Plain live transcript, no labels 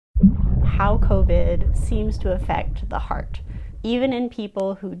how COVID seems to affect the heart. Even in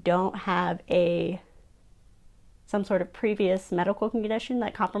people who don't have some sort of previous medical condition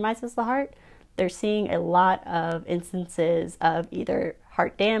that compromises the heart, they're seeing a lot of instances of either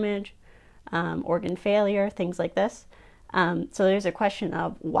heart damage, organ failure, things like this. So there's a question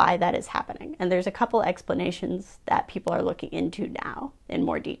of why that is happening. And there's a couple explanations that people are looking into now in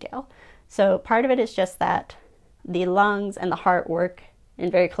more detail. So part of it is just that the lungs and the heart work in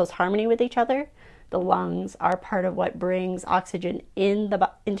very close harmony with each other. The lungs are part of what brings oxygen into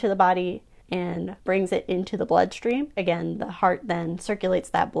the body and brings it into the bloodstream. Again, the heart then circulates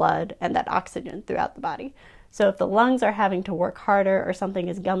that blood and that oxygen throughout the body. So if the lungs are having to work harder or something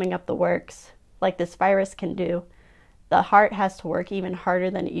is gumming up the works, like this virus can do, the heart has to work even harder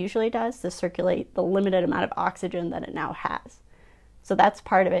than it usually does to circulate the limited amount of oxygen that it now has. So that's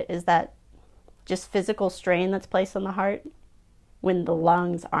part of it, is that just physical strain that's placed on the heart when the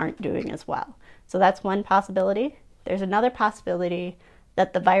lungs aren't doing as well. So that's one possibility. There's another possibility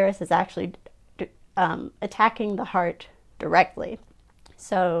that the virus is actually attacking the heart directly.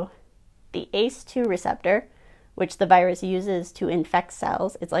 So the ACE2 receptor, which the virus uses to infect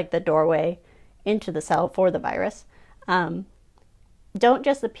cells, it's like the doorway into the cell for the virus, don't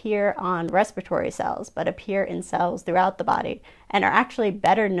just appear on respiratory cells, but appear in cells throughout the body and are actually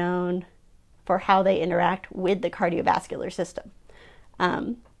better known for how they interact with the cardiovascular system,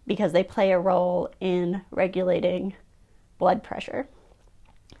 because they play a role in regulating blood pressure.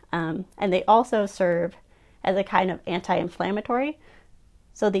 And they also serve as a kind of anti-inflammatory.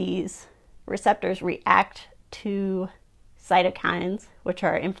 So these receptors react to cytokines, which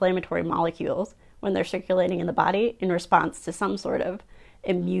are inflammatory molecules, when they're circulating in the body in response to some sort of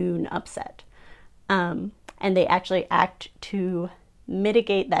immune upset. And they actually act to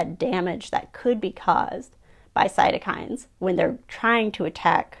mitigate that damage that could be caused by cytokines when they're trying to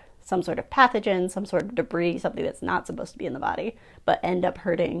attack some sort of pathogen, some sort of debris, something that's not supposed to be in the body, but end up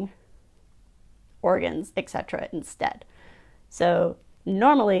hurting organs, etc. instead. So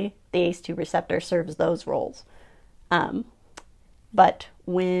normally the ACE2 receptor serves those roles. But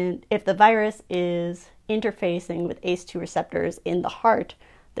if the virus is interfacing with ACE2 receptors in the heart,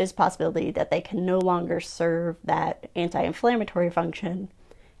 there's a possibility that they can no longer serve that anti-inflammatory function,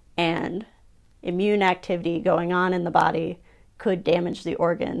 and immune activity going on in the body could damage the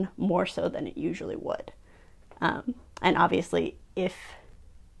organ more so than it usually would. And obviously, if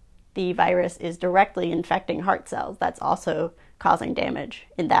the virus is directly infecting heart cells, that's also causing damage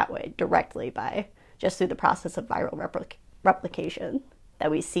in that way, directly by just through the process of viral replication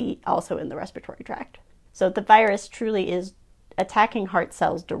that we see also in the respiratory tract. So if the virus truly is attacking heart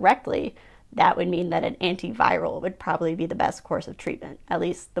cells directly, that would mean that an antiviral would probably be the best course of treatment, at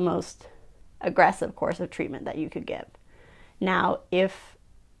least the most aggressive course of treatment that you could give. Now, if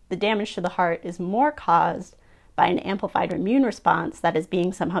the damage to the heart is more caused by an amplified immune response that is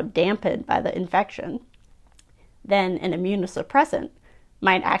being somehow dampened by the infection, then an immunosuppressant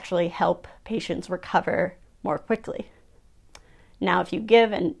might actually help patients recover more quickly. Now, if you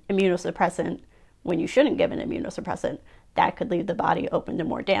give an immunosuppressant when you shouldn't give an immunosuppressant, that could leave the body open to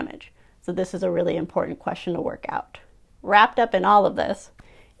more damage. So this is a really important question to work out. Wrapped up in all of this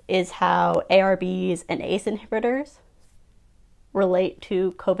is how ARBs and ACE inhibitors relate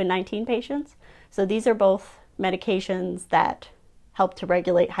to COVID-19 patients. So these are both medications that help to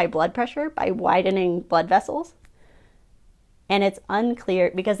regulate high blood pressure by widening blood vessels. And it's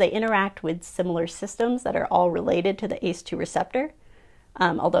unclear, because they interact with similar systems that are all related to the ACE2 receptor,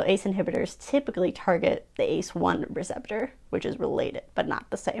 although ACE inhibitors typically target the ACE1 receptor, which is related, but not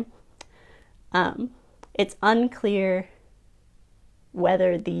the same. It's unclear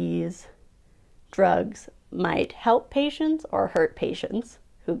whether these drugs might help patients or hurt patients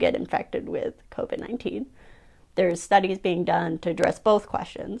who get infected with COVID-19. There's studies being done to address both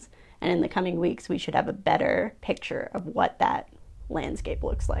questions, and in the coming weeks we should have a better picture of what that landscape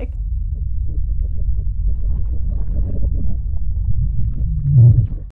looks like.